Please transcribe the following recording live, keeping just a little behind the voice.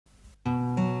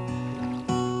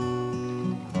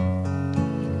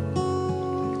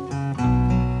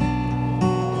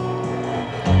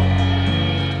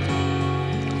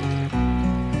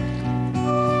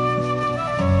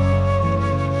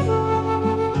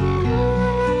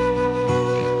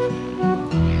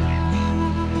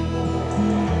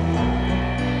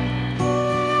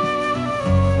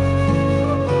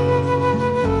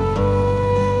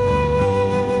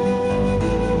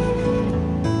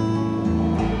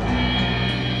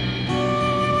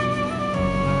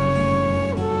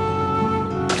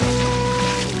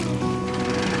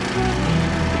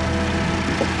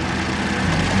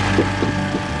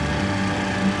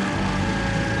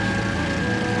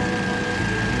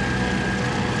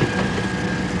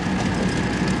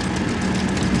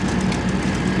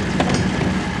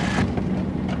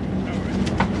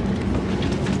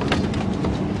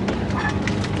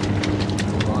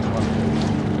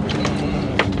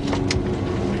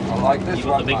like this You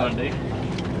one, want the big mate. one, do you?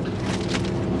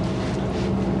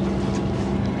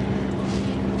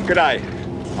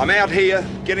 G'day. I'm out here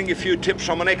getting a few tips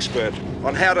from an expert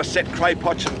on how to set cray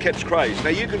pots and catch crays. Now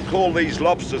you can call these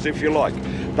lobsters if you like.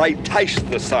 They taste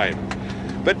the same.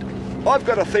 But I've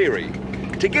got a theory.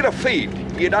 To get a feed,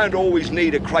 you don't always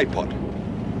need a cray pot.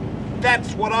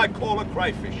 That's what I call a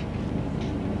crayfish.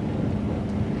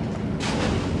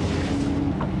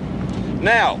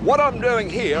 Now, what I'm doing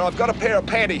here, I've got a pair of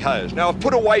pantyhose. Now I've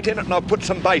put a weight in it and I've put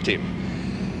some bait in.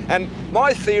 And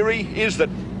my theory is that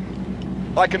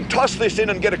I can toss this in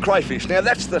and get a crayfish. Now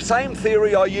that's the same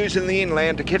theory I use in the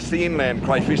inland to catch the inland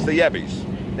crayfish, the yabbies.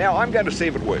 Now I'm going to see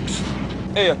if it works.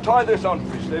 Here, tie this on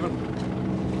for me,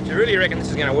 Stephen. Do you really reckon this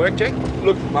is going to work, Jack?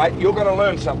 Look, mate, you're going to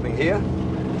learn something here.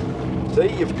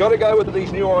 See, you've got to go with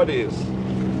these new ideas.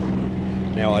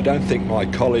 Now I don't think my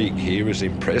colleague here is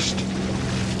impressed,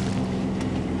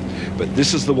 but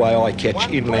this is the way I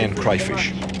catch inland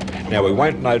crayfish. Now we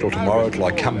won't know till tomorrow till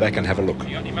I come back and have a look.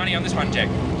 You got any money on this one, Jack?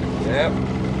 Yeah.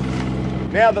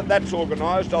 Now that that's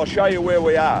organised, I'll show you where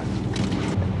we are.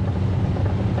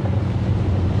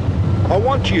 I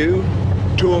want you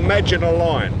to imagine a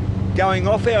line going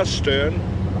off our stern,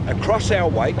 across our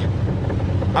wake,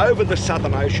 over the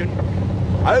Southern Ocean,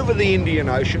 over the Indian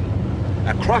Ocean,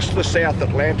 across the South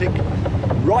Atlantic,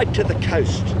 right to the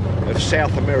coast of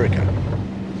South America.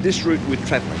 This route we're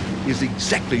travelling is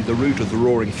exactly the route of the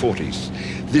Roaring Forties,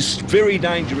 this very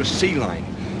dangerous sea lane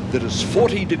that is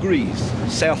 40 degrees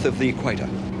south of the equator.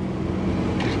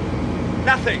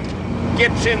 Nothing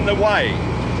gets in the way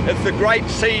of the great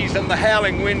seas and the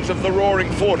howling winds of the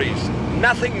Roaring Forties.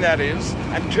 Nothing, that is,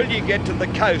 until you get to the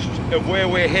coast of where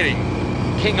we're heading,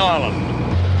 King Island.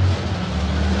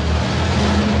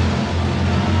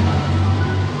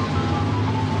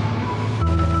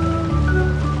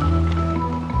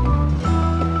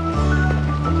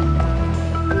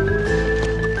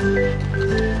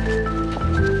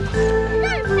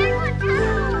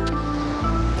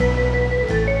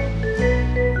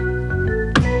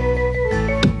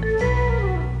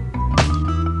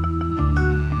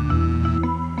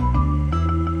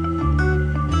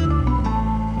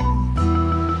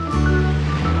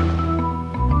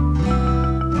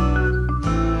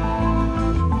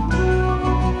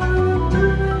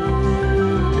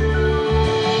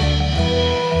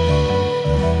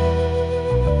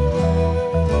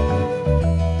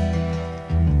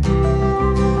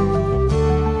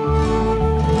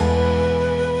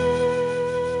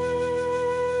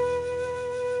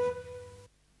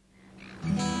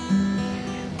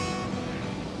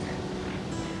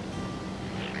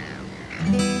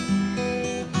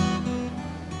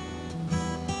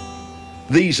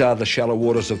 These are the shallow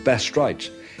waters of Bass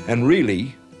Strait, and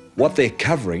really what they're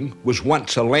covering was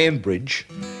once a land bridge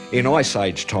in Ice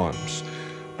Age times.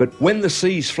 But when the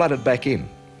seas flooded back in,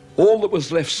 all that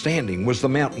was left standing was the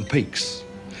mountain peaks,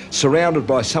 surrounded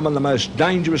by some of the most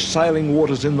dangerous sailing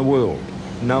waters in the world,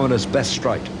 known as Bass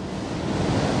Strait.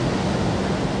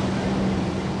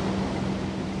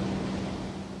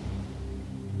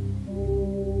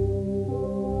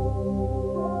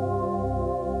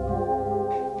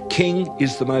 King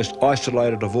is the most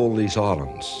isolated of all these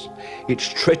islands. Its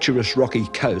treacherous rocky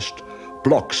coast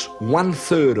blocks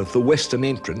 1/3 of the western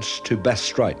entrance to Bass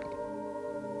Strait.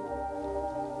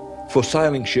 For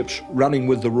sailing ships running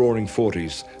with the Roaring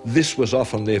Forties, this was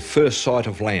often their first sight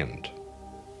of land,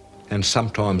 and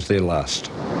sometimes their last.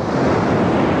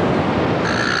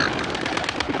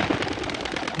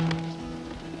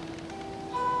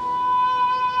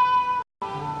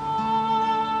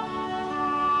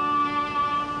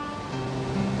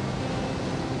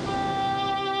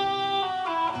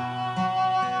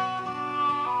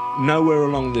 Nowhere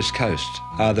along this coast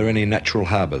are there any natural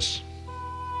harbours.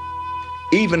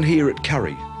 Even here at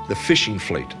Curry, the fishing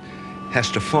fleet has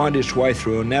to find its way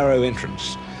through a narrow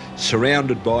entrance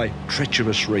surrounded by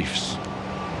treacherous reefs.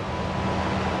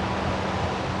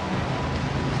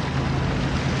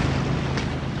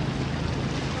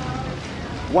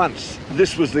 Once,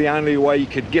 this was the only way you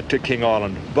could get to King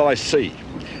Island, by sea.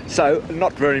 So,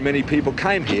 not very many people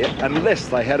came here unless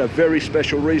they had a very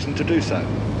special reason to do so.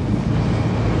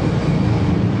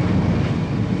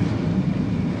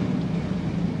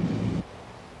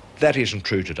 That isn't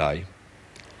true today.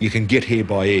 You can get here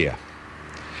by air.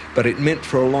 But it meant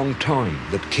for a long time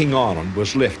that King Island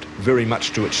was left very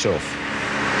much to itself.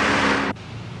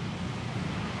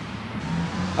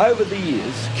 Over the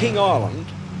years, King Island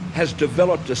has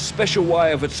developed a special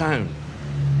way of its own.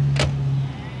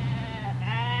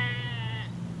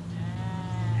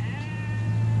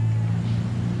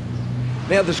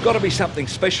 Now, there's got to be something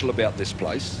special about this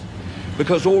place,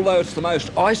 because although it's the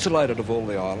most isolated of all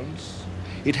the islands,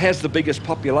 it has the biggest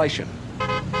population.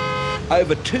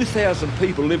 Over 2,000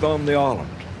 people live on the island.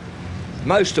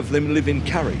 Most of them live in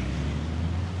Curry.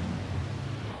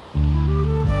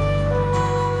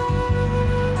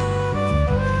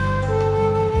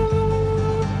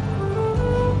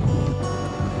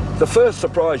 The first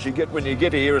surprise you get when you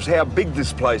get here is how big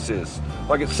this place is.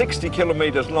 Like, it's 60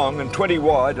 kilometres long and 20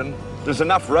 wide, and there's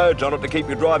enough roads on it to keep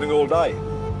you driving all day.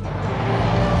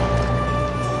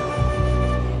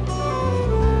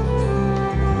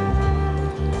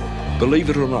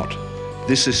 Believe it or not,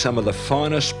 this is some of the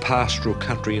finest pastoral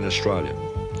country in Australia,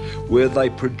 where they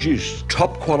produce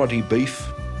top quality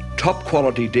beef, top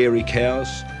quality dairy cows,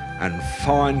 and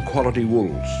fine quality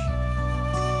wools.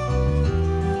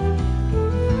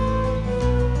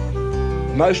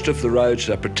 Most of the roads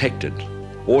are protected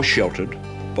or sheltered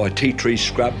by tea tree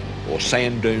scrub or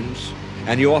sand dunes,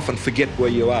 and you often forget where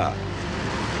you are.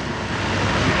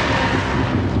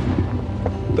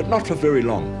 But not for very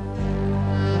long.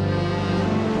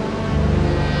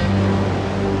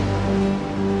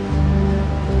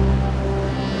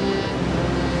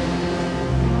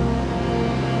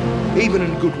 Even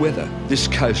in good weather, this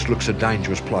coast looks a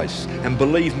dangerous place, and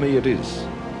believe me, it is.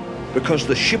 Because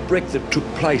the shipwreck that took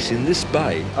place in this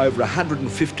bay over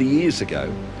 150 years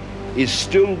ago is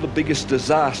still the biggest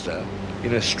disaster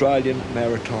in Australian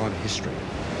maritime history.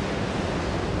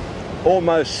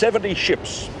 Almost 70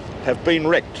 ships have been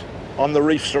wrecked on the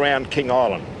reefs around King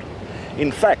Island.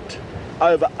 In fact,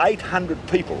 over 800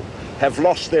 people have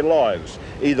lost their lives,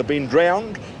 either been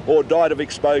drowned or died of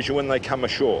exposure when they come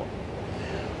ashore.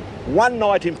 One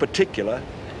night in particular,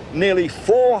 nearly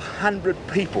 400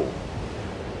 people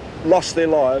lost their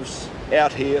lives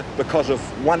out here because of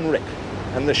one wreck,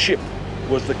 and the ship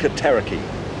was the Cataraqui.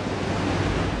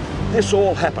 This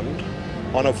all happened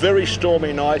on a very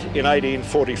stormy night in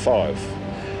 1845,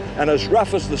 and as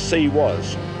rough as the sea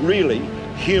was, really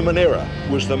human error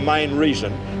was the main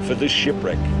reason for this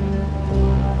shipwreck.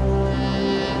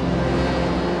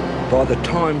 By the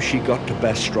time she got to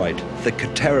Bass Strait, the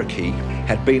Cataraqui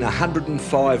had been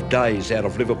 105 days out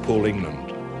of Liverpool, England.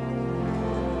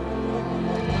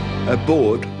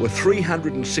 Aboard were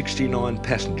 369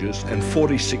 passengers and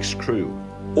 46 crew,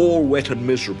 all wet and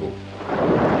miserable.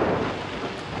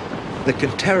 The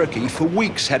Cataraqui for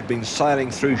weeks had been sailing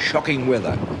through shocking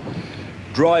weather,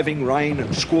 driving rain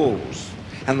and squalls,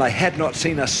 and they had not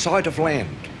seen a sight of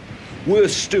land.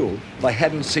 Worse still, they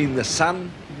hadn't seen the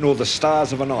sun nor the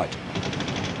stars of a night.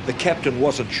 The captain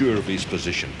wasn't sure of his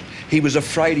position. He was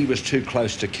afraid he was too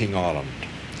close to King Island.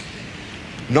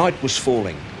 Night was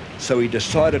falling, so he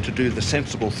decided to do the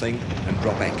sensible thing and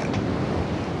drop anchor.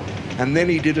 And then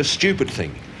he did a stupid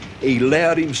thing. He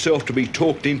allowed himself to be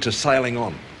talked into sailing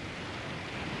on.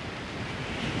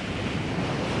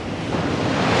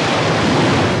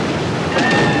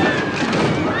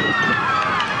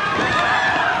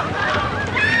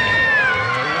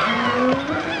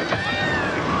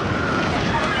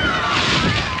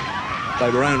 They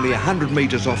were only 100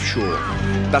 metres offshore,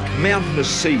 but mountainous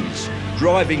seas,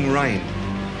 driving rain,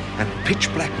 and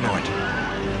pitch black night.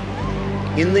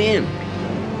 In the end,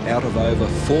 out of over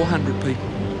 400 people,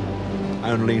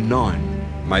 only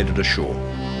 9 made it ashore.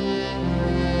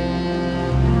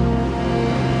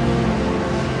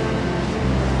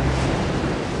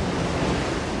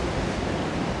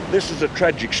 This is a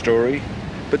tragic story,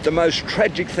 but the most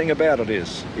tragic thing about it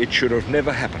is it should have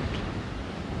never happened.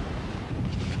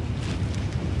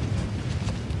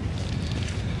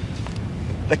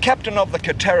 The captain of the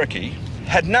Cataraqui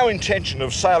had no intention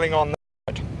of sailing on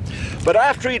that night, but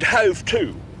after he'd hove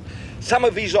to, some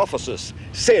of his officers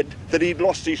said that he'd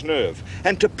lost his nerve,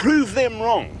 and to prove them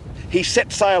wrong, he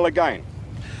set sail again.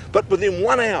 But within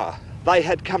 1 hour, they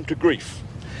had come to grief,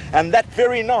 and that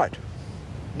very night,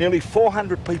 nearly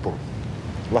 400 people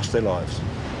lost their lives.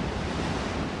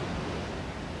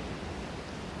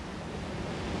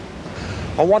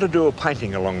 I want to do a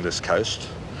painting along this coast,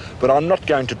 but I'm not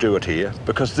going to do it here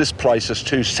because this place is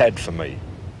too sad for me.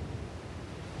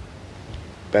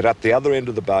 But at the other end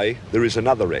of the bay, there is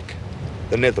another wreck,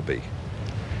 the Netherby,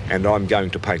 and I'm going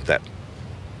to paint that.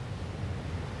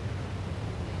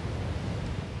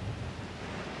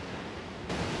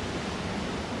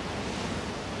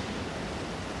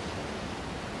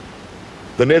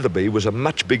 The Netherby was a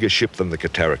much bigger ship than the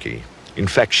Cataraqui. In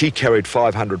fact, she carried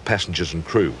 500 passengers and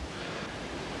crew,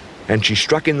 and she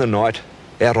struck in the night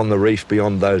out on the reef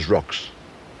beyond those rocks.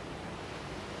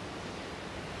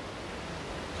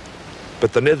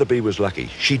 But the Netherby was lucky.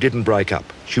 She didn't break up.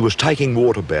 She was taking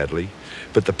water badly,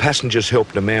 but the passengers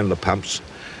helped to man the pumps,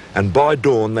 and by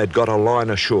dawn they'd got a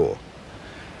line ashore.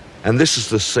 And this is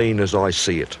the scene as I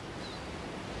see it.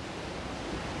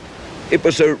 It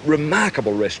was a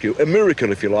remarkable rescue, a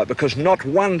miracle if you like, because not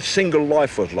one single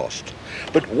life was lost.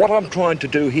 But what I'm trying to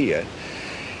do here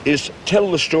is tell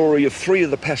the story of 3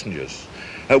 of the passengers.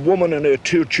 A woman and her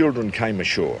 2 children came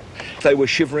ashore. They were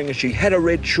shivering and she had a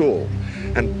red shawl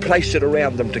and placed it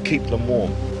around them to keep them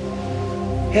warm.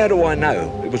 How do I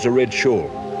know it was a red shawl?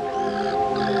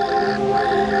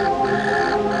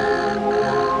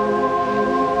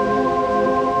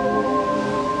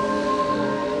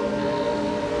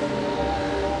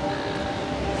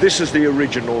 This is the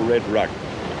original red rug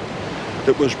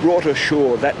that was brought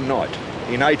ashore that night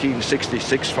in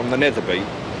 1866 from the Netherby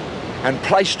and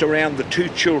placed around the 2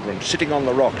 children sitting on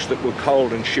the rocks that were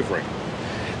cold and shivering.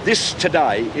 This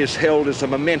today is held as a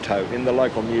memento in the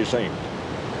local museum.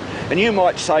 And you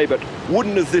might say, but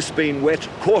wouldn't have this been wet?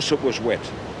 Of course it was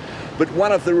wet. But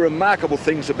one of the remarkable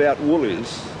things about wool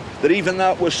is that even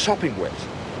though it was sopping wet,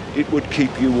 it would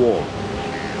keep you warm.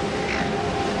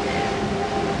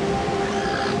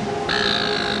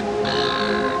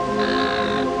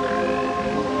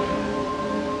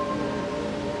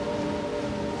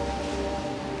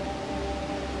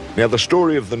 Now, the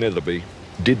story of the Netherby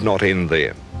did not end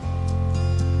there.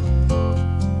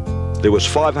 There was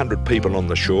 500 people on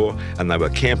the shore and they were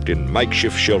camped in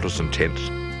makeshift shelters and tents,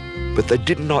 but they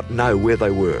did not know where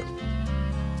they were.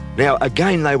 Now,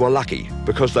 again, they were lucky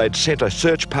because they'd sent a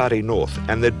search party north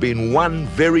and there'd been one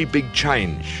very big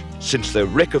change since the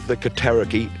wreck of the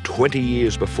Cataraqui 20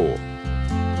 years before.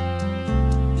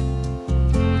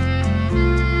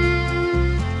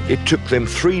 It took them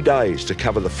 3 days to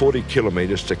cover the 40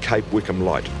 kilometres to Cape Wickham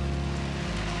Light.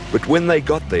 But when they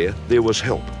got there, there was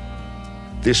help.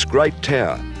 This great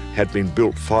tower had been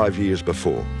built 5 years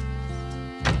before.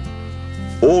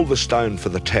 All the stone for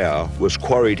the tower was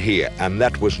quarried here, and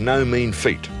that was no mean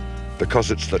feat,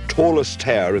 because it's the tallest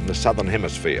tower in the Southern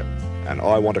Hemisphere, and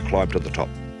I want to climb to the top.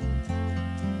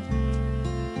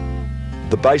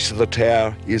 The base of the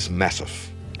tower is massive,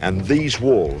 and these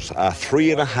walls are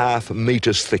 3.5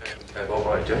 metres thick.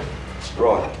 Right, Joe.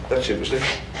 Right, that's interesting.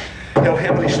 Now,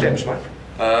 how many steps, mate?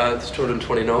 It's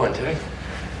 229, Joe.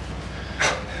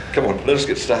 Come on, let us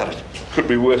get started. Could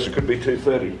be worse, it could be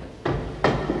 230.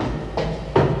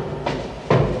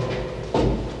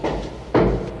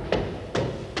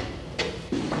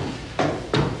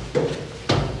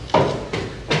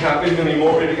 Can't be many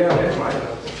more ready to go now, mate.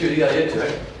 A few to go yet,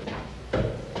 Joe.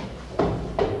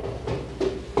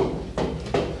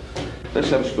 Let's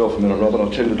have a spell for a minute, Rob, and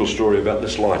I'll tell you a little story about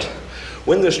this light.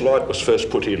 When this light was first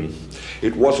put in,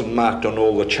 it wasn't marked on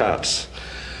all the charts.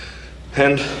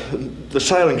 And the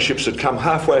sailing ships had come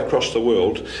halfway across the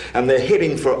world and they're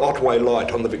heading for Otway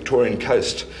Light on the Victorian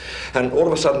coast. And all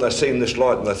of a sudden they've seen this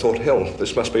light and they thought, hell,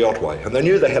 this must be Otway. And they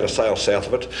knew they had to sail south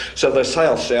of it, so they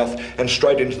sailed south and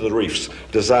straight into the reefs.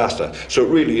 Disaster. So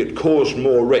really it caused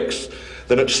more wrecks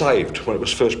than it saved when it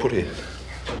was first put here.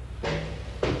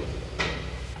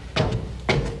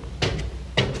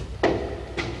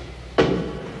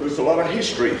 There's a lot of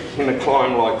history in a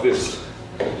climb like this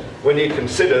when you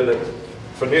consider that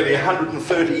for nearly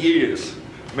 130 years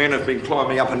men have been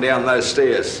climbing up and down those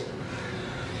stairs.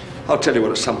 I'll tell you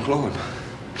what, it's some climb.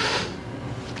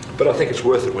 But I think it's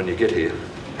worth it when you get here.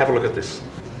 Have a look at this.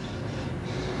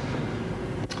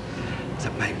 Is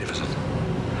that magnificent?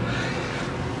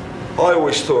 I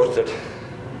always thought that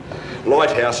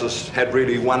lighthouses had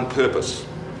really one purpose.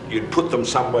 You'd put them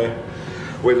somewhere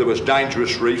where there was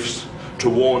dangerous reefs to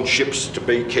warn ships to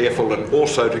be careful and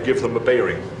also to give them a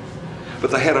bearing. But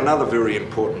they had another very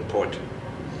important point.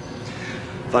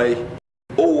 They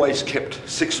always kept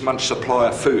 6 months' supply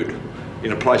of food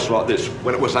in a place like this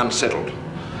when it was unsettled.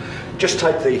 Just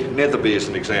take the Netherby as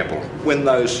an example. When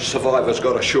those survivors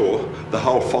got ashore, the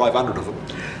whole 500 of them,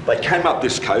 they came up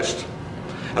this coast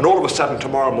and all of a sudden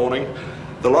tomorrow morning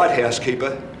the lighthouse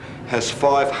keeper has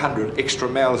 500 extra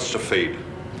mouths to feed,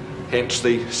 hence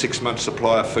the 6 months'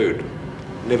 supply of food.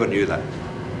 Never knew that.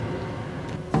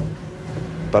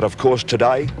 But of course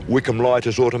today, Wickham Light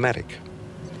is automatic.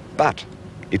 But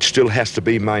it still has to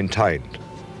be maintained.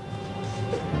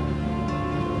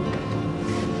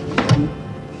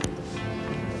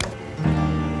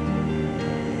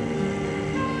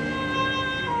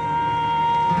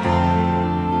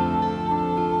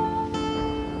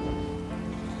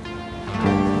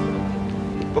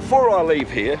 Before I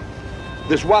leave here,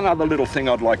 there's one other little thing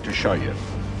I'd like to show you.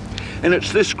 And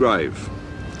it's this grave.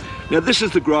 Now, this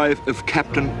is the grave of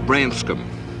Captain Branscombe.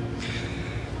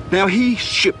 Now, his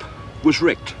ship was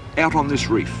wrecked out on this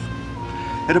reef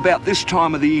at about this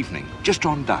time of the evening, just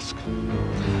on dusk.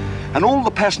 And all the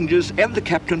passengers and the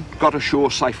captain got ashore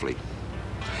safely.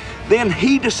 Then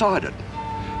he decided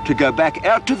to go back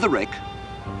out to the wreck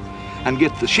and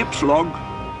get the ship's log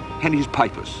and his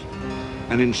papers.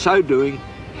 And in so doing,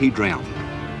 he drowned.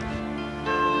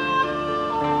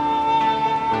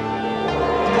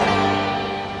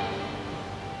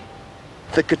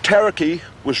 The Katariki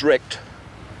was wrecked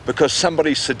because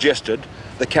somebody suggested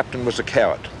the captain was a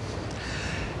coward.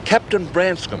 Captain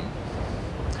Branscombe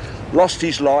lost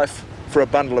his life for a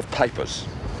bundle of papers.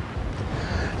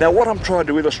 Now, what I'm trying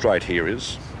to illustrate here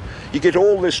is you get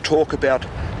all this talk about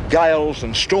gales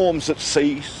and storms at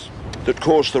seas that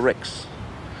cause the wrecks.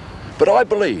 But I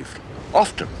believe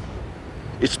often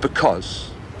it's because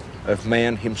of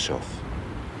man himself.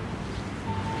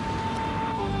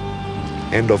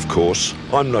 And of course,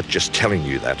 I'm not just telling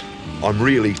you that, I'm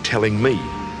really telling me,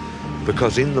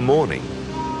 because in the morning,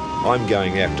 I'm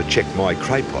going out to check my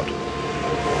cray pot.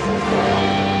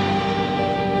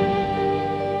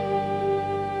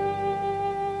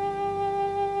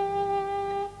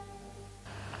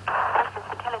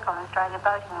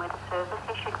 Boating weather service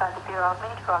issued by the Bureau of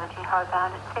Meteorology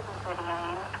Hobart at 7:30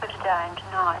 a.m. for today and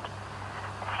tonight.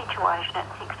 The situation at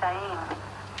 6 a.m.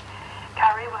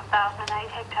 Curry 1008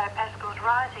 hectopascals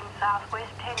rising southwest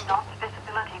 10 knots,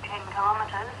 visibility 10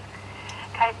 kilometres.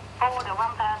 Cape Border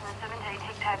 1017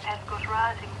 hectopascals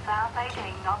rising south 18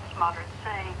 knots, moderate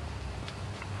sea.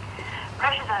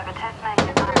 Pressures over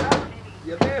Tasmania.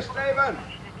 You there, Stephen?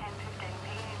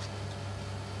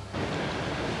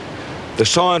 The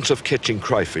science of catching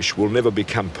crayfish will never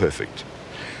become perfect.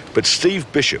 But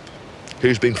Steve Bishop,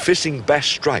 who's been fishing Bass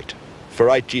Strait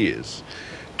for 8 years,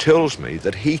 tells me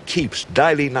that he keeps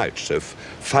daily notes of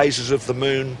phases of the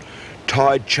moon,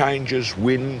 tide changes,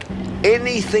 wind,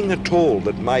 anything at all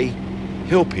that may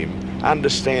help him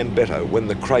understand better when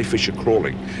the crayfish are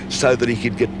crawling so that he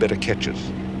can get better catches.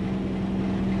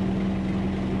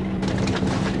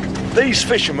 These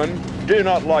fishermen do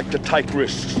not like to take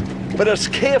risks. But as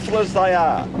careful as they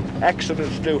are,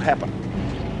 accidents do happen.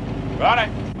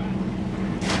 Righto.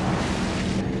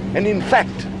 And in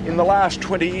fact, in the last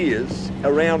 20 years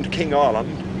around King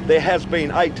Island, there has been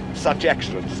 8 such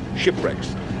accidents,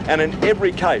 shipwrecks. And in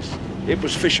every case, it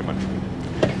was fishermen.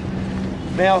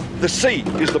 Now, the sea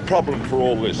is the problem for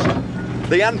all this.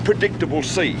 The unpredictable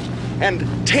sea. And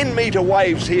 10-metre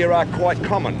waves here are quite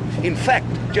common. In fact,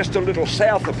 just a little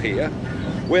south of here,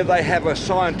 where they have a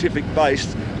scientific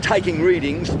base taking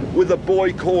readings with a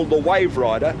boy called the Wave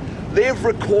Rider, they've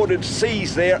recorded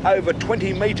seas there over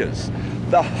 20 metres,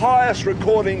 the highest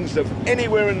recordings of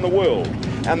anywhere in the world.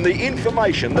 And the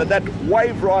information that that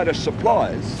Wave Rider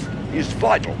supplies is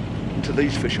vital to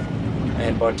these fishermen.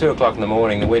 And by 2 o'clock in the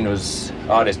morning, the wind was,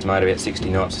 I'd estimate, about 60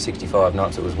 knots, 65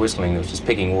 knots. It was whistling. It was just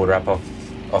picking water up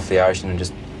off the ocean and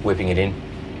just whipping it in.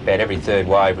 About every third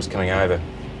wave was coming over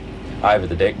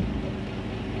the deck.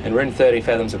 And we're in 30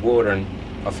 fathoms of water, and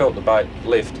I felt the boat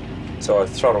lift, so I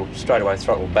straight away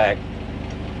throttled back,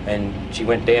 and she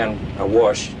went down a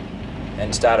wash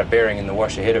and started bearing in the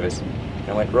wash ahead of us. And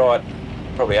I went right,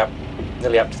 probably up,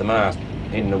 nearly up to the mast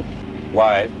in the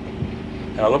wave.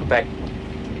 And I looked back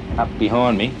up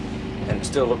behind me, and it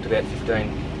still looked about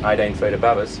 15, 18 feet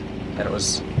above us, and it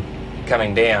was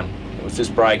coming down. It was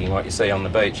just breaking like you see on the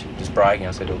beach, just breaking.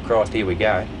 I said, oh Christ, here we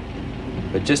go.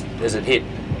 But just as it hit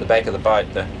the back of the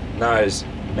boat, the nose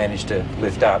managed to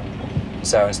lift up.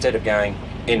 So instead of going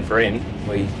in for in,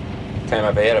 we came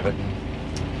up out of it.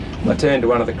 I turned to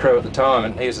one of the crew at the time,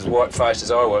 and he was as white-faced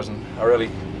as I was, and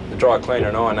the dry cleaner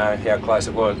and I know how close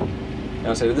it was. And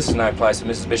I said, this is no place for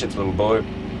Mrs. Bishop's little boy.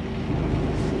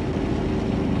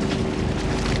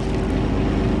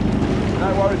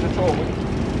 No worries at all.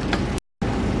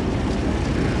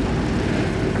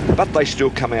 But they still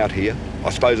come out here. I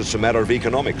suppose it's a matter of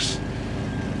economics,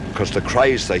 because the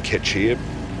crays they catch here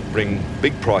bring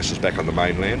big prices back on the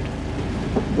mainland.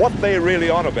 What they're really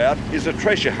on about is a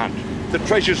treasure hunt, the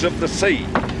treasures of the sea.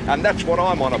 And that's what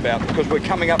I'm on about, because we're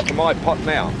coming up to my pot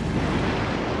now.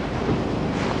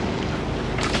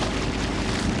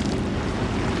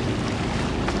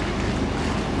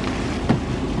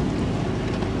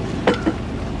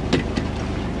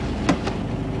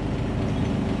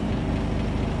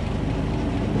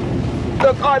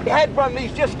 Look, I've had one,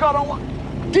 he's just got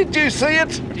on. Did you see it?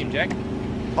 Tim Jack.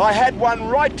 I had one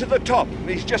right to the top, and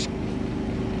he's just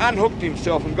unhooked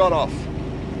himself and got off.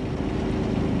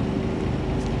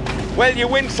 Well, you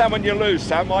win some and you lose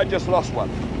some. I just lost one.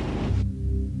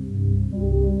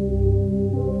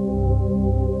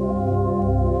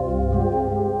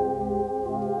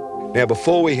 Now,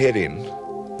 before we head in,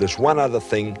 there's one other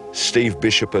thing Steve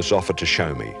Bishop has offered to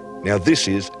show me. Now, this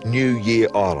is New Year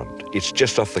Island. It's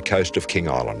just off the coast of King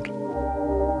Island.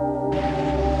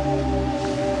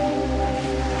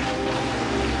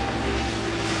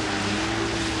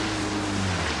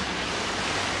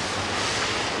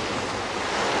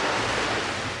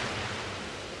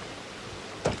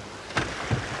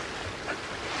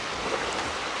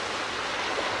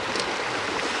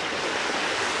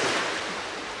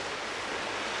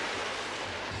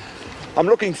 I'm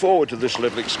looking forward to this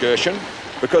little excursion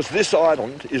because this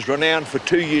island is renowned for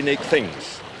two unique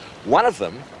things. One of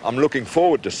them I'm looking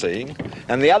forward to seeing,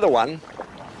 and the other one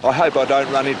I hope I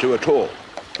don't run into at all,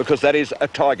 because that is a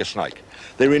tiger snake.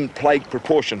 They're in plague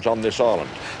proportions on this island,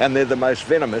 and they're the most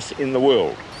venomous in the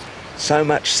world. So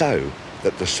much so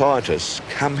that the scientists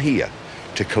come here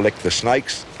to collect the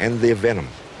snakes and their venom.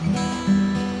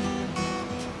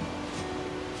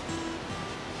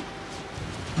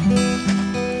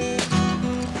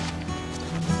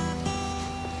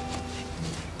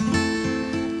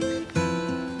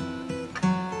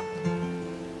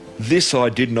 This I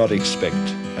did not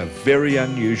expect, a very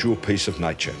unusual piece of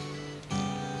nature.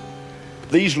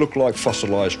 These look like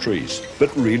fossilised trees,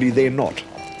 but really they're not.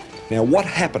 Now what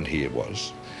happened here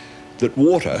was that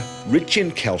water, rich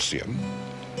in calcium,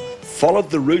 followed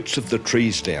the roots of the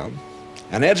trees down,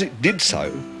 and as it did so,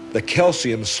 the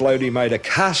calcium slowly made a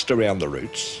cast around the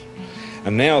roots,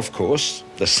 and now of course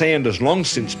the sand has long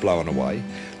since blown away,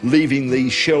 leaving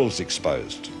these shells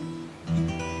exposed.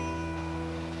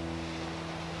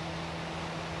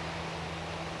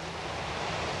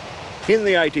 In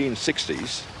the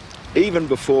 1860s, even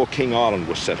before King Island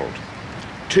was settled,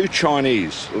 two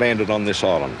Chinese landed on this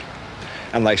island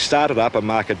and they started up a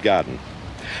market garden.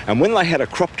 And when they had a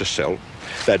crop to sell,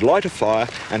 they'd light a fire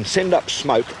and send up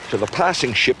smoke to the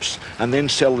passing ships and then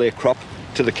sell their crop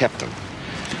to the captain.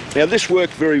 Now this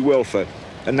worked very well for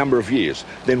a number of years.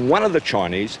 Then one of the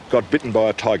Chinese got bitten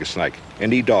by a tiger snake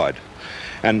and he died.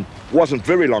 And wasn't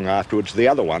very long afterwards, the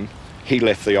other one, he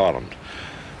left the island.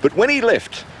 But when he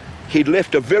left, he'd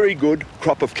left a very good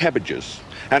crop of cabbages,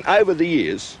 and over the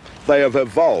years they have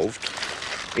evolved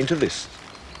into this,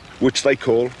 which they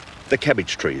call the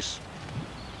cabbage trees.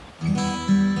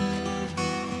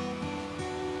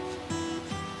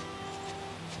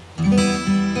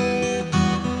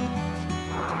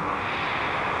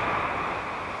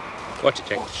 Watch it,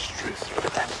 Jack. Look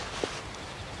at that.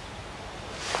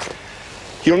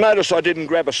 You'll notice I didn't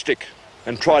grab a stick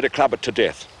and try to club it to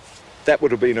death. That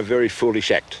would have been a very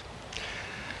foolish act.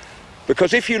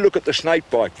 Because if you look at the snake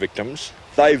bite victims,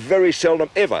 they very seldom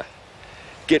ever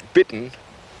get bitten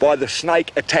by the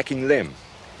snake attacking them.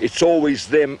 It's always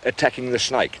them attacking the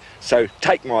snake. So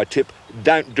take my tip,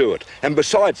 don't do it. And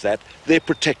besides that, they're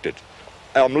protected.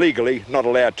 I'm legally not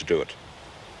allowed to do it.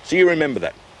 So you remember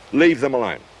that. Leave them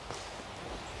alone.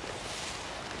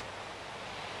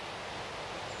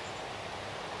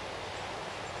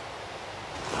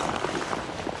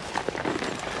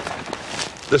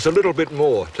 There's a little bit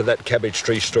more to that cabbage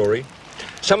tree story.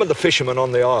 Some of the fishermen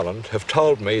on the island have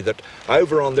told me that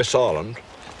over on this island,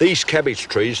 these cabbage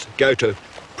trees go to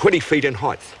 20 feet in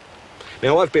height.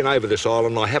 Now, I've been over this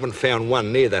island and I haven't found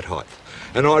one near that height.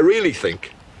 And I really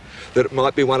think that it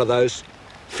might be one of those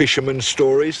fishermen's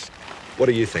stories. What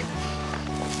do you think?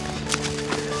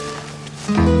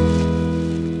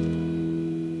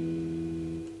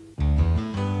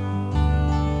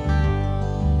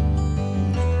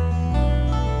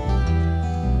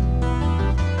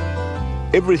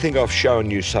 Everything I've shown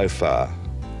you so far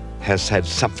has had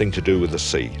something to do with the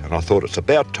sea, and I thought it's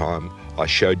about time I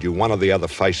showed you one of the other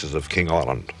faces of King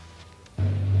Island.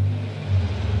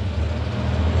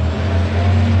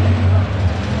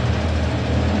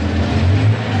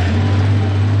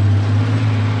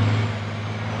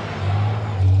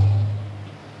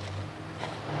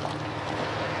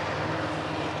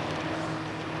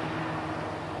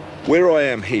 Where I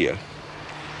am here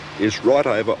is right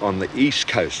over on the east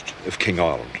coast of King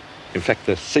Island. In fact,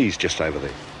 the sea's just over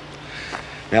there.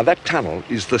 Now that tunnel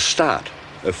is the start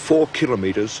of 4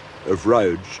 kilometres of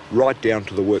roads right down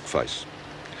to the workface.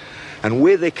 And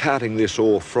where they're carting this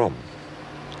ore from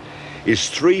is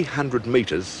 300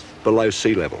 metres below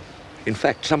sea level. In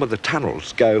fact, some of the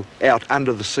tunnels go out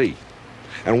under the sea.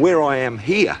 And where I am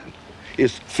here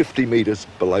is 50 metres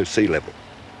below sea level.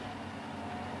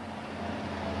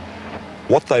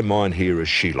 What they mine here is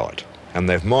scheelite, and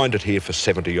they've mined it here for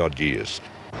 70-odd years.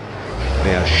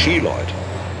 Now, scheelite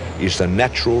is the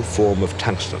natural form of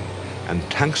tungsten, and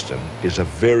tungsten is a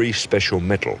very special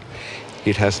metal.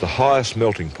 It has the highest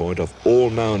melting point of all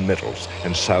known metals,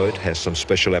 and so it has some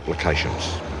special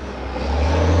applications.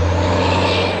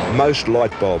 Most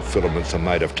light bulb filaments are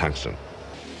made of tungsten.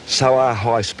 So are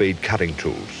high-speed cutting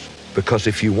tools, because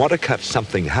if you want to cut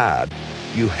something hard,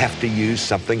 you have to use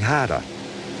something harder.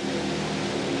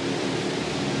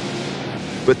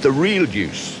 But the real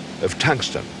use of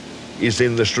tungsten is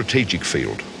in the strategic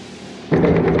field.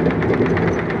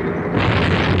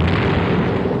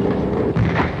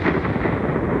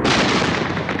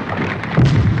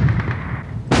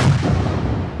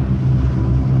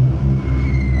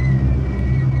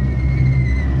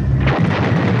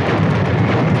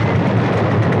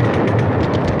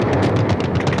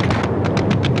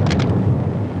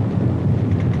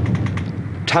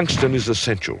 Tungsten is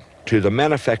essential to the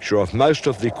manufacture of most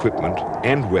of the equipment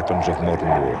and weapons of modern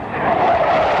war.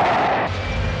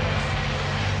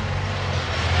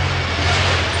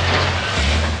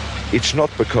 It's not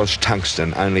because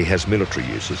tungsten only has military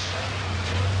uses,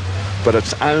 but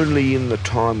it's only in the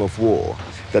time of war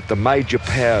that the major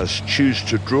powers choose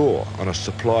to draw on a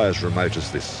supply as remote as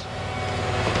this.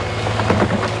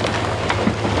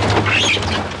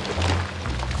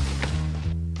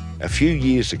 A few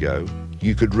years ago,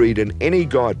 you could read in any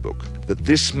guidebook that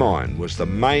this mine was the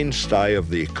mainstay of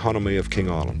the economy of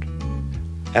King Island.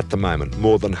 At the moment,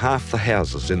 more than half the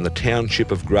houses in the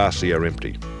township of Grassy are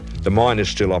empty. The mine is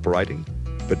still operating,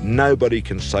 but nobody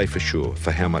can say for sure for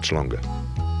how much longer.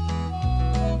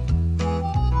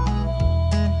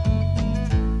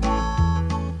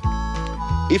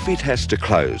 If it has to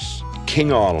close,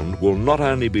 King Island will not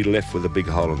only be left with a big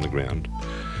hole in the ground,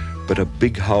 but a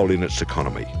big hole in its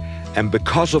economy. And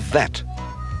because of that,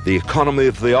 the economy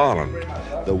of the island,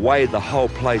 the way the whole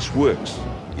place works,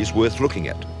 is worth looking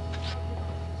at.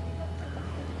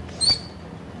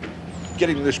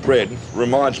 Getting this bread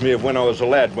reminds me of when I was a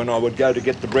lad, when I would go to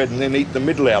get the bread and then eat the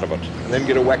middle out of it, and then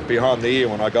get a whack behind the ear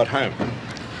when I got home.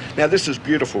 Now, this is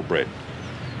beautiful bread,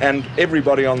 and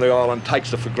everybody on the island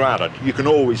takes it for granted. You can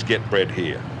always get bread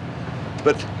here.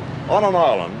 But on an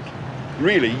island,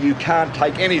 really, you can't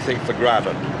take anything for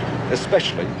granted,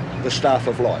 especially the staff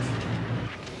of life.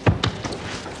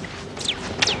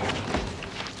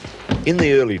 In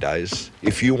the early days,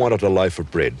 if you wanted a loaf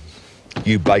of bread,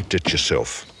 you baked it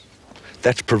yourself.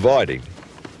 That's providing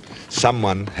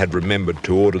someone had remembered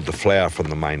to order the flour from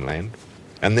the mainland,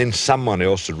 and then someone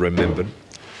else had remembered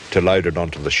to load it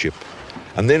onto the ship.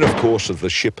 And then, of course, if the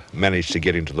ship managed to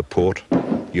get into the port,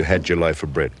 you had your loaf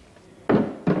of bread.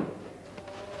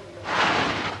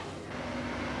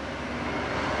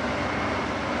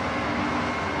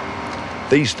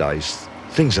 These days,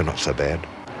 things are not so bad,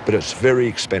 but it's very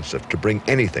expensive to bring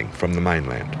anything from the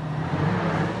mainland.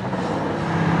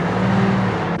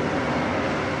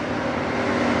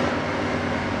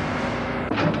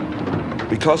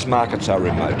 Because markets are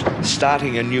remote,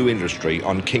 starting a new industry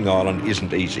on King Island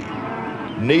isn't easy.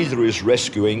 Neither is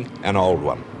rescuing an old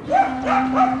one.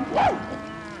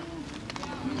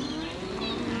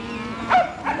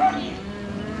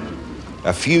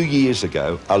 A few years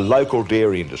ago, a local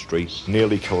dairy industry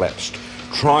nearly collapsed,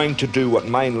 trying to do what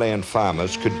mainland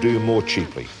farmers could do more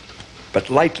cheaply. But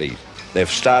lately, they've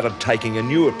started taking a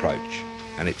new approach,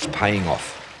 and it's paying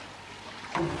off.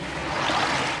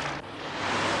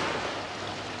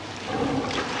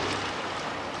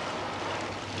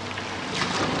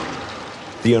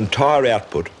 The entire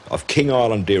output of King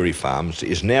Island dairy farms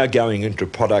is now going into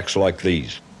products like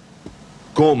these.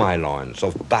 Gourmet lines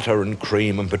of butter and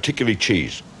cream and particularly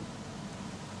cheese.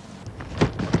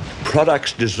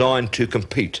 Products designed to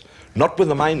compete, not with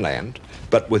the mainland,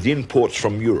 but with imports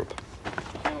from Europe.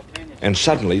 And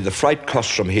suddenly the freight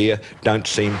costs from here don't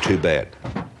seem too bad,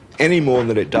 any more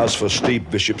than it does for Steve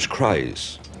Bishop's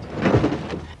craze.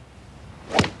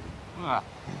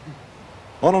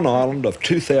 On an island of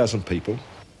 2,000 people,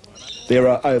 there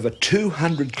are over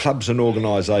 200 clubs and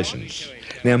organisations.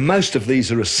 Now, most of these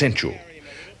are essential,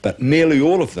 but nearly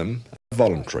all of them are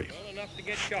voluntary.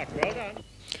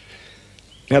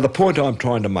 Now, the point I'm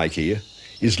trying to make here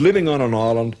is living on an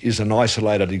island is an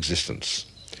isolated existence.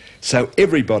 So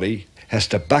everybody has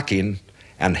to buck in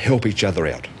and help each other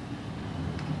out.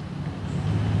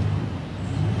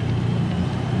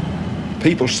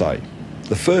 People say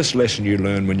the first lesson you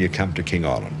learn when you come to King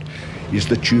Island is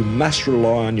that you must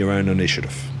rely on your own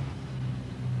initiative.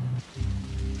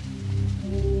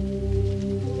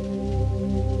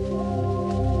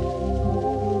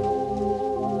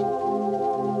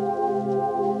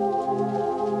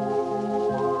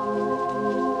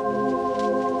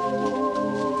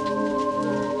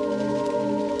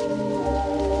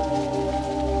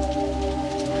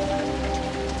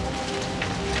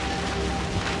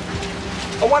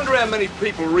 I wonder how many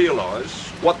people realise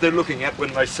what they're looking at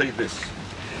when they see this.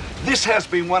 This has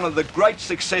been one of the great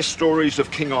success stories of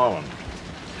King Island.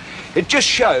 It just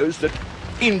shows that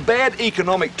in bad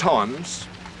economic times,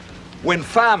 when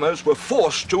farmers were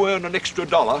forced to earn an extra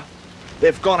dollar,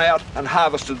 they've gone out and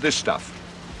harvested this stuff.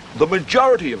 The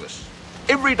majority of us,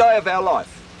 every day of our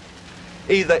life,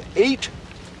 either eat,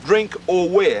 drink or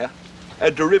wear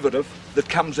a derivative that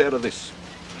comes out of this.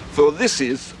 For this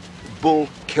is bull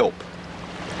kelp.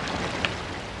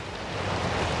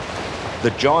 The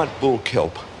giant bull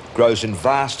kelp grows in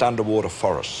vast underwater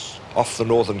forests off the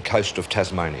northern coast of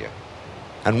Tasmania.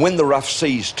 And when the rough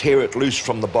seas tear it loose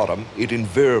from the bottom, it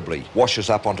invariably washes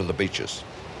up onto the beaches.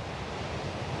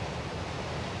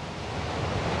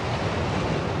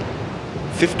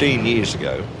 15 years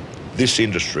ago, this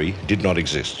industry did not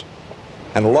exist.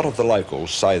 And a lot of the locals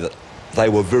say that they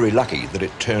were very lucky that it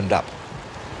turned up.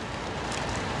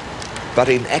 But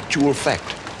in actual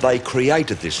fact, they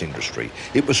created this industry.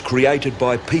 It was created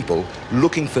by people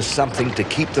looking for something to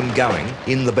keep them going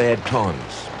in the bad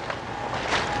times.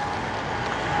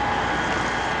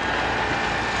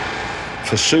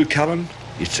 For Sue Cullen,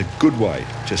 it's a good way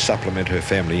to supplement her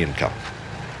family income.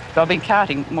 I've been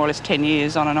carting more or less 10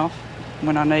 years on and off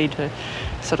when I need to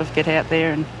sort of get out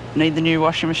there and need the new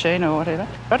washing machine or whatever.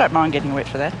 I don't mind getting wet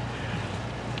for that,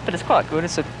 but it's quite good.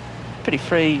 It's a pretty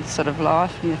free sort of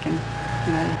life. You can,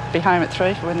 be home at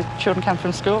 3 when the children come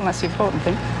from school, and that's the important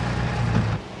thing.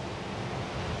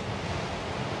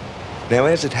 Now,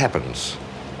 as it happens,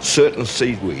 certain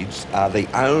seaweeds are the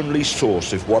only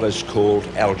source of what is called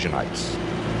alginates.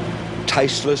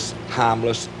 Tasteless,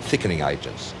 harmless thickening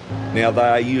agents. Now, they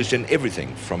are used in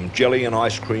everything from jelly and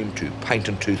ice cream to paint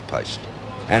and toothpaste.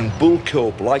 And bull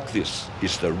kelp like this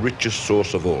is the richest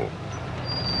source of all.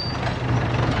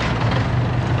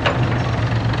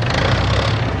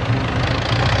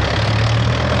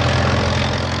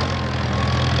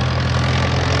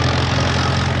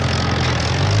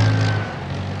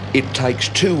 It takes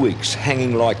 2 weeks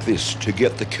hanging like this to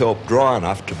get the kelp dry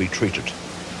enough to be treated.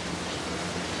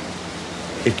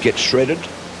 It gets shredded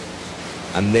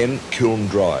and then kiln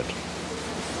dried.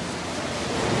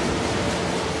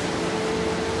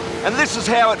 And this is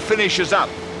how it finishes up.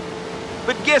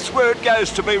 But guess where it goes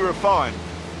to be refined?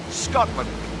 Scotland.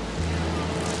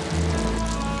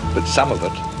 But some of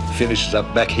it finishes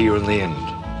up back here in the end.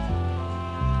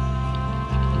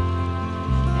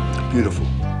 Beautiful.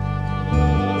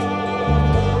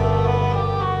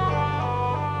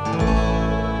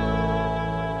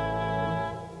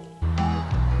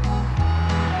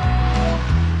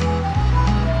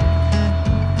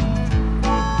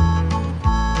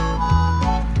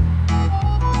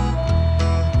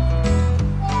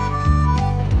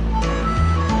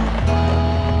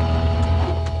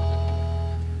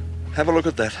 Have a look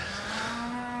at that.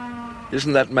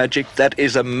 Isn't that magic? That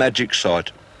is a magic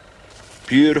sight.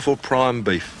 Beautiful prime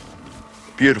beef.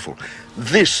 Beautiful.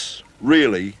 This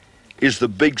really is the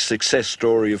big success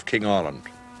story of King Island,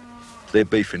 their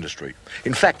beef industry.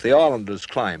 In fact, the islanders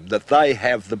claim that they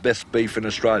have the best beef in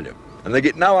Australia, and they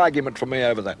get no argument from me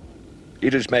over that.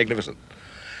 It is magnificent.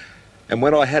 And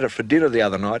when I had it for dinner the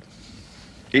other night,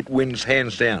 it wins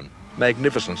hands down.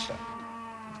 Magnificent stuff.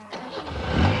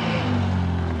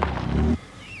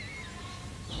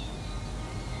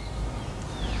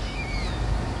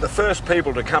 The first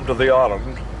people to come to the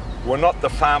island were not the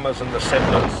farmers and the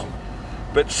settlers,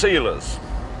 but sealers.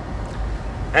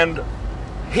 And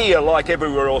here, like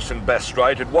everywhere else in Bass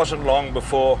Strait, it wasn't long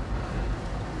before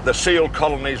the seal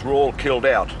colonies were all killed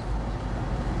out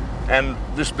and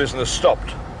this business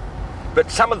stopped. But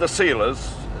some of the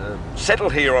sealers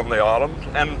settled here on the island,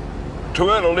 and to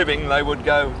earn a living they would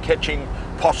go catching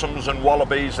possums and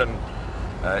wallabies and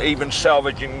even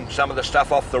salvaging some of the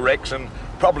stuff off the wrecks, and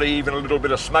probably even a little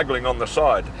bit of smuggling on the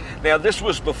side. Now, this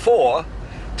was before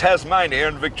Tasmania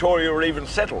and Victoria were even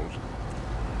settled.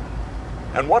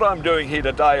 And what I'm doing here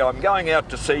today, I'm going out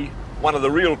to see one of the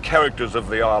real characters of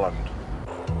the island.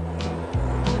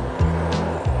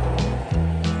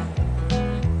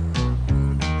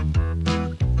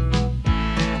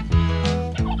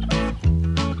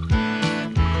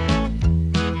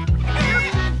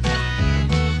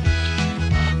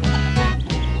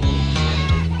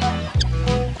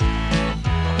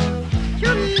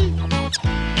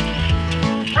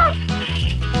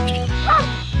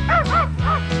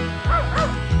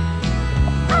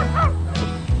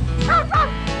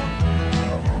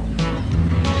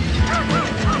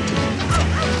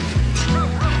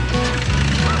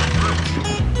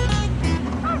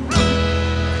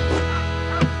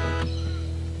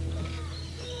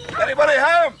 Anybody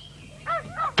home?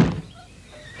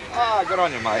 Ah, good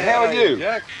on you, mate. How are you?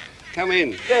 Jack, come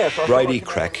in. Yes, Brady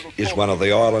Crack is one of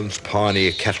the island's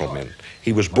pioneer cattlemen.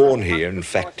 He was born here, in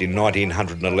fact, in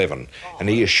 1911, and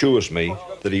he assures me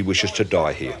that he wishes to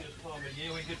die here.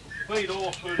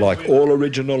 Like all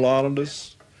original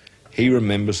islanders, he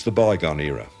remembers the bygone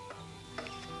era.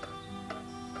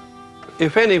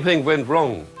 If anything went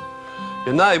wrong,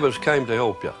 your neighbours came to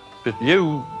help you. If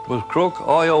you was crook,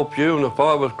 I help you, and if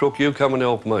I was crook, you come and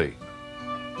help me.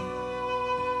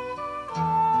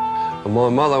 And my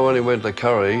mother only went to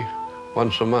Curry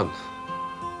once a month.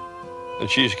 And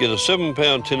she used to get a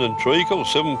 7-pound tin of treacle, a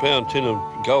 7-pound tin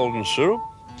of golden syrup,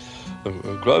 a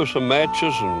gross of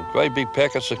matches and great big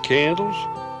packets of candles.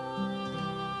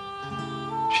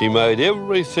 She made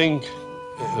everything,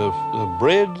 the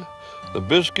bread, the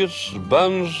biscuits, the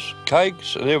buns,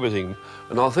 cakes and everything.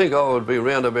 And I think I would be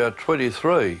around about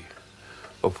 23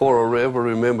 before I ever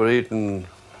remember eating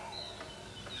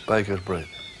baker's bread.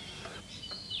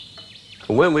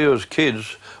 And when we was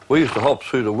kids, we used to hop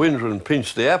through the window and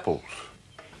pinch the apples.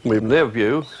 My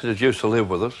nephew that used to live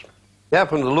with us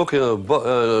happened to look in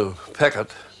a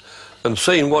packet and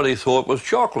seen what he thought was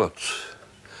chocolates.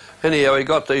 Anyhow, he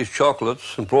got these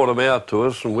chocolates and brought them out to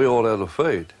us, and we all had a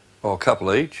feed, or a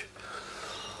couple each.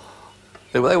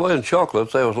 They weren't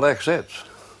chocolates, they was laxettes.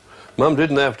 Mum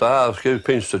didn't have to ask who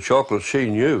pinched the chocolates, she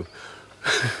knew.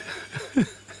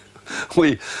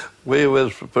 We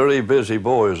was very busy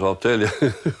boys, I'll tell you.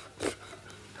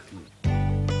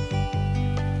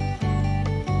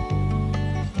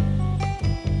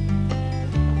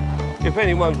 If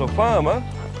anyone's a farmer,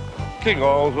 King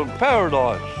Island's a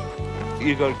paradise.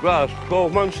 You got grass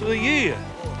 12 months of the year,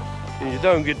 and you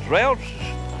don't get droughts.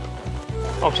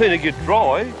 I've seen it get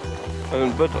dry,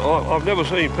 but I've never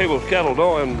seen people's cattle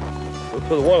dying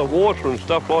for the want of water and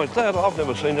stuff like that. I've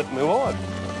never seen it in my life.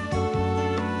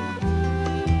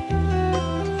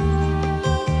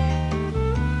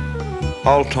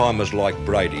 Old-timers like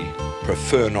Brady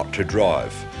prefer not to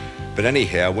drive. But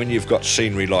anyhow, when you've got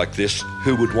scenery like this,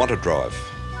 who would want to drive?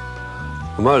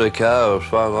 A motor car, as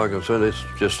far as I'm concerned, it's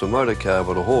just a motor car,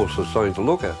 but a horse is something to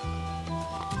look at.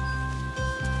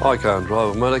 I can't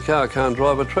drive a motor car, I can't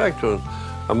drive a tractor. And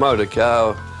a motor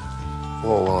car,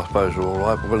 well, I suppose they're all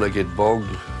right, but when they get bogged,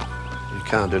 you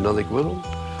can't do nothing with them.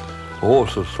 A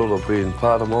horse has sort of been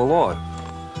part of my life.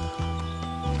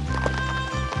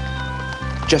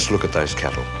 Just look at those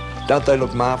cattle. Don't they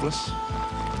look marvellous?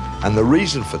 And the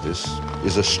reason for this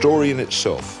is a story in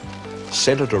itself,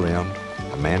 centred around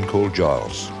a man called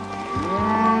Giles.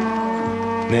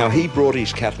 Now, he brought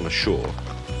his cattle ashore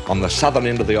on the southern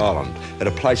end of the island at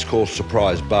a place called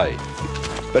Surprise Bay.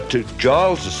 But to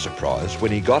Giles's surprise,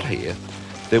 when he got here,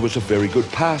 there was a very good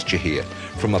pasture here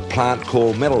from a plant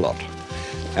called melilot.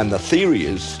 And the theory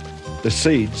is the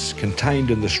seeds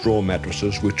contained in the straw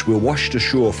mattresses which were washed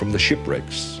ashore from the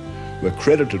shipwrecks were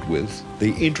credited with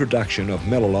the introduction of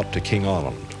melilot to King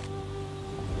Island.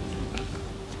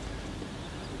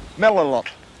 Melilot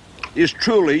is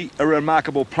truly a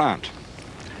remarkable plant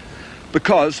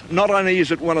because not only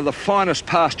is it one of the finest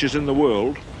pastures in the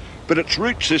world, but its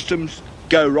root systems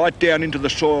go right down into the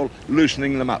soil,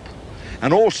 loosening them up.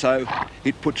 And also,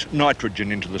 it puts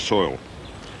nitrogen into the soil.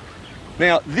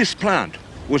 Now, this plant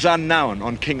was unknown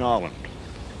on King Island.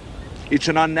 It's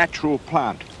an unnatural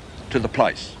plant to the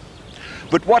place.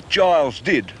 But what Giles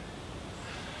did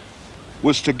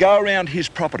was to go around his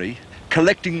property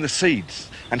collecting the seeds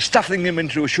and stuffing them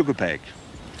into a sugar bag.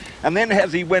 And then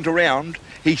as he went around,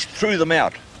 he threw them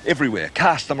out everywhere,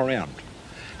 cast them around.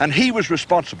 And he was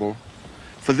responsible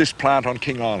for this plant on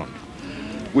King Island,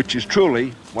 which is truly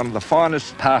one of the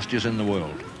finest pastures in the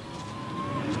world.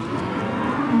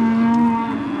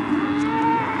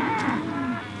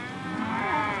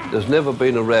 There's never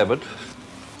been a rabbit.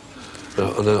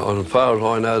 And as far as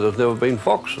I know, there's never been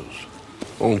foxes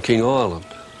on King Island.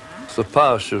 The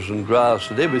pastures and grass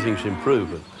and everything's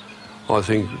improving. I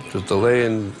think that the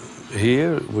land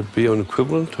here would be an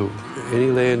equivalent to any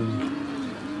land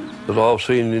that I've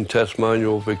seen in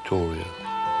Tasmania or Victoria.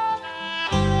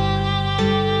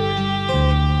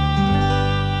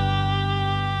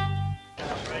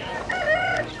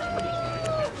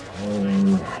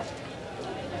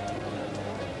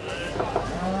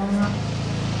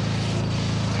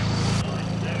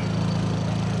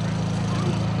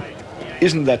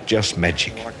 Isn't that just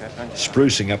magic?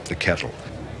 Sprucing up the cattle.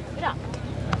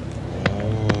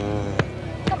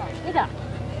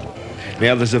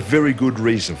 Now, there's a very good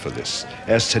reason for this,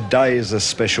 as today is a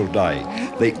special day.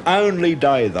 The only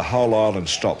day the whole island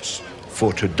stops,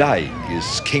 for today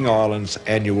is King Island's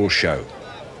annual show.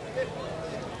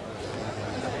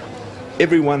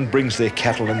 Everyone brings their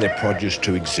cattle and their produce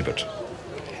to exhibit,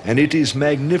 and it is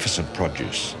magnificent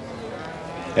produce.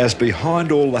 As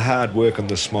behind all the hard work and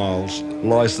the smiles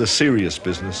lies the serious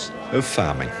business of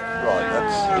farming.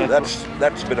 Right,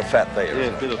 that's a bit of fat there.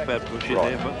 Yeah, a bit of fat bushy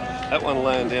there, but that one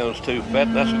laying down is too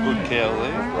fat. That's a good cow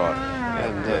there. Right.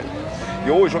 And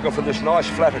you're always looking for this nice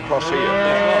flat across here.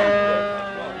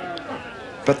 That's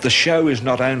right. But the show is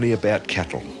not only about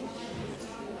cattle.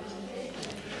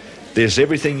 There's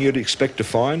everything you'd expect to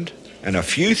find, and a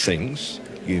few things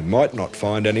you might not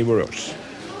find anywhere else.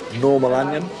 Normal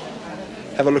onion.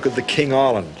 Have a look at the King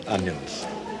Island onions.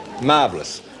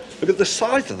 Marvellous. Look at the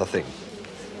size of the thing.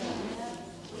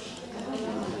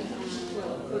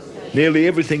 Nearly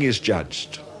everything is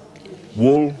judged.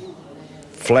 Wool,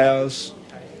 flowers,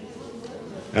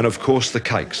 and of course the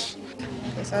cakes.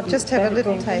 Yes, I'll just have a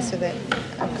little taste of that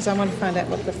because I want to find out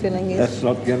what the filling is. That's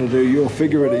not going to do your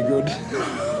figure any good.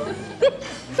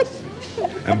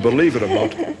 And believe it or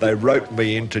not, they roped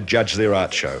me in to judge their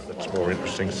art show. That's more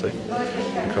interesting, see,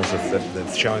 because if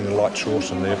they're showing the light source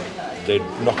and they're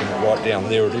knocking it right down,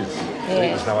 there it is. Yeah.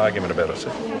 There's no argument about it, see?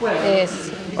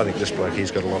 Yes. I think this bloke, he's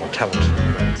got a lot of talent.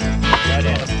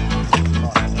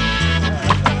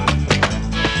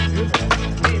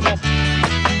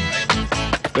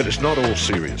 But it's not all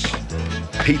serious.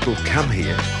 People come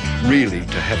here really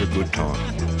to have a good time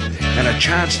and a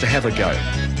chance to have a go.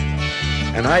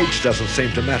 And age doesn't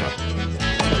seem to matter.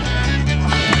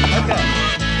 Okay.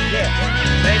 Yeah.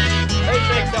 Next. Who's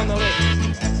next on the list?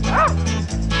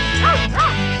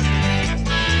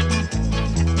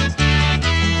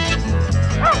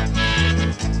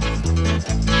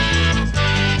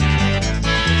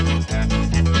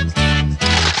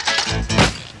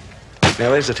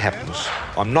 Now, as it happens,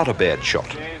 I'm not a bad shot,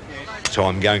 so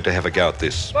I'm going to have a go at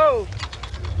this. Whoa.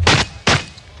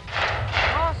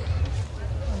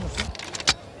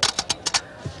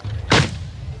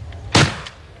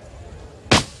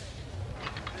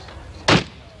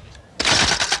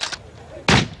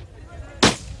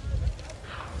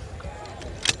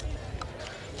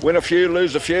 Win a few,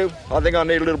 lose a few. I think I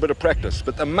need a little bit of practice,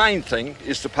 but the main thing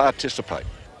is to participate.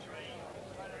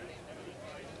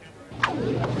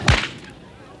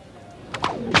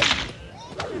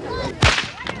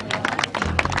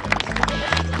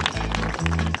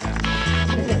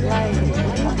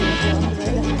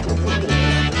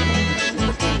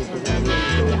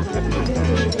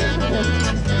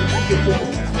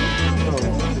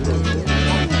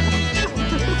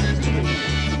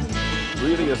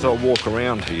 Really, as I walk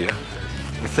around here,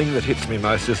 the thing that hits me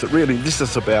most is that really this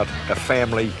is about a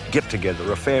family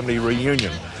get-together, a family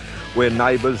reunion, where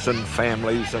neighbours and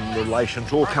families and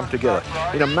relations all come together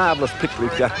in a marvellous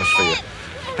picnic atmosphere.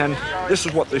 And this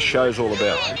is what this show's all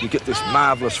about. You get this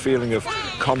marvellous feeling of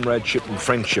comradeship and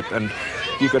friendship, and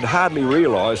you could hardly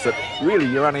realise that really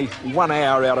you're only 1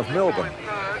 hour out of Melbourne.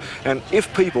 And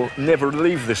if people never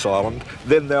leave this island,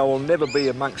 then they will never be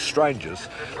amongst strangers,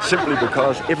 simply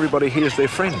because everybody here's their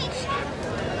friends.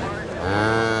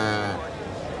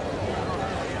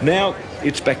 Now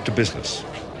it's back to business.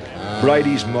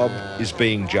 Brady's mob is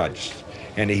being judged,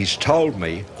 and he's told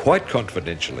me, quite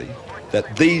confidentially,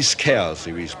 that these cows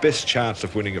are his best chance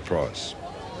of winning a prize.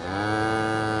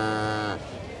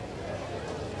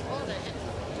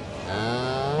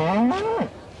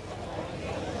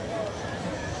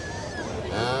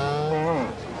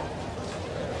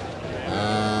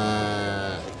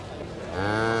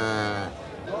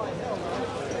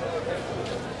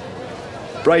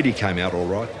 Brady came out all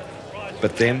right,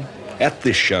 but then, at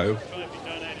this show,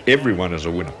 everyone is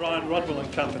a winner. Brian Rodwell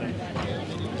and Company.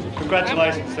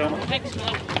 Congratulations, Selma.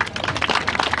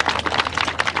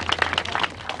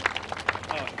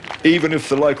 Even if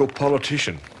the local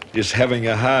politician is having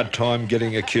a hard time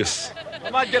getting a kiss.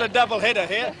 I might get a double header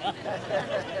here.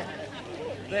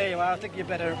 There you are. I think you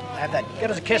better have that. Get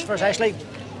us a kiss first, Ashley.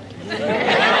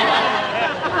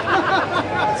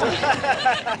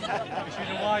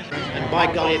 And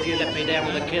by golly, if you let me down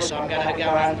with a kiss, I'm going to go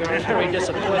home very, very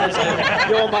disappointed. So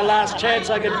you're my last chance,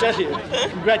 I can tell you.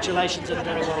 Congratulations and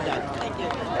very well done. Thank you.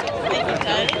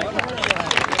 Thank you, Tony.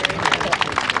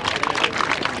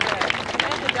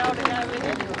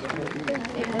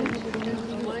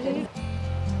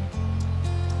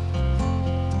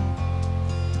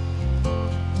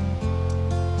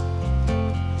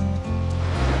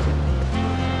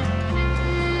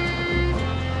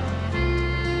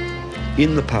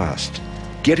 In the past,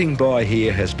 getting by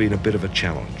here has been a bit of a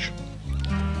challenge.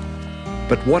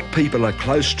 But what people are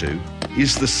close to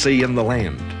is the sea and the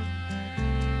land.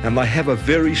 And they have a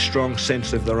very strong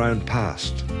sense of their own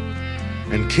past.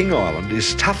 And King Island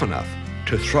is tough enough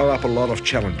to throw up a lot of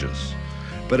challenges,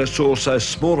 but it's also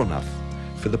small enough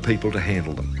for the people to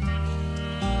handle them.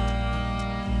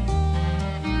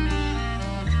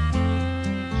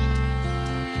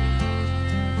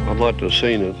 I'd like to have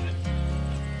seen it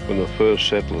when the first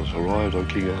settlers arrived on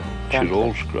King Island. She's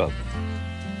all scrub.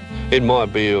 It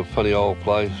might be a funny old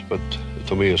place, but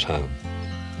to me it's home.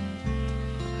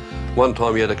 One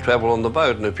time you had to travel on the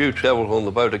boat, and if you travelled on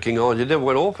the boat to King Island, you never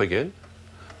went off again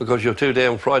because you're too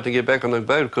damn frightened to get back on the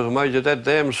boat because it made you that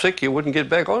damn sick you wouldn't get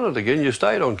back on it again. You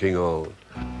stayed on King Island.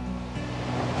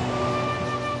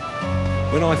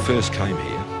 When I first came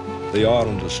here, the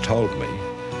islanders told me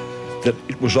that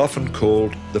it was often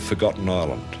called the Forgotten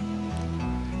Island.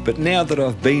 But now that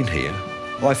I've been here,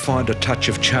 I find a touch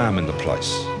of charm in the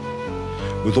place,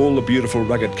 with all the beautiful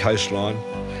rugged coastline,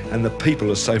 and the people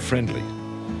are so friendly.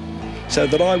 So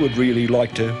that I would really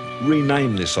like to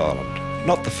rename this island,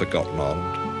 not the Forgotten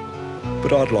Island,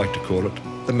 but I'd like to call it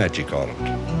the Magic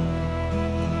Island.